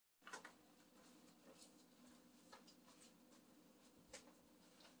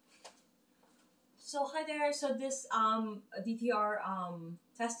So hi there. So this DTR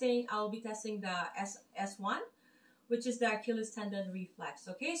testing, I'll be testing the S1, which is the Achilles tendon reflex.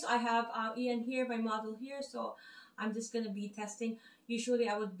 Okay, so I have Ian here, my model here. So I'm just gonna be testing. Usually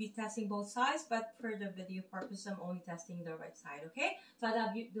I would be testing both sides, but for the video purpose, I'm only testing the right side. Okay, so I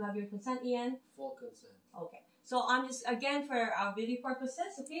have you. Do you have your consent, Ian? Full consent. Okay. So I'm just again for video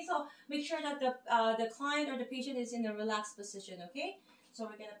purposes. Okay, so make sure that the client or the patient is in a relaxed position. Okay. So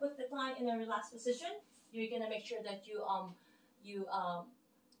we're gonna put the client in a relaxed position. You're gonna make sure that you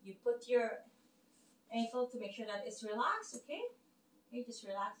put your ankle to make sure that it's relaxed. Okay. Okay, just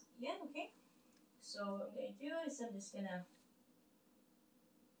relax again. Okay. So what I'm gonna do is I'm just gonna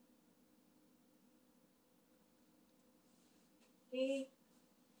okay.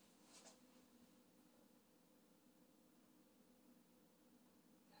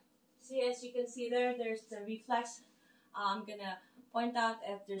 See, as you can see there's the reflex. I'm gonna point out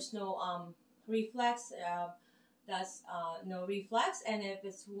if there's no reflex, that's no reflex, and if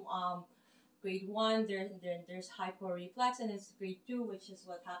it's grade 1, there's hyporeflex, and it's grade 2, which is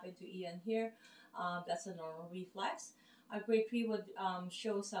what happened to Ian here. That's a normal reflex. Grade 3 would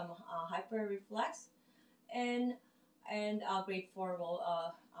show some hyperreflex, and grade 4 will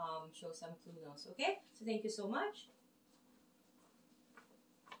show some clue nose. Okay, so thank you so much.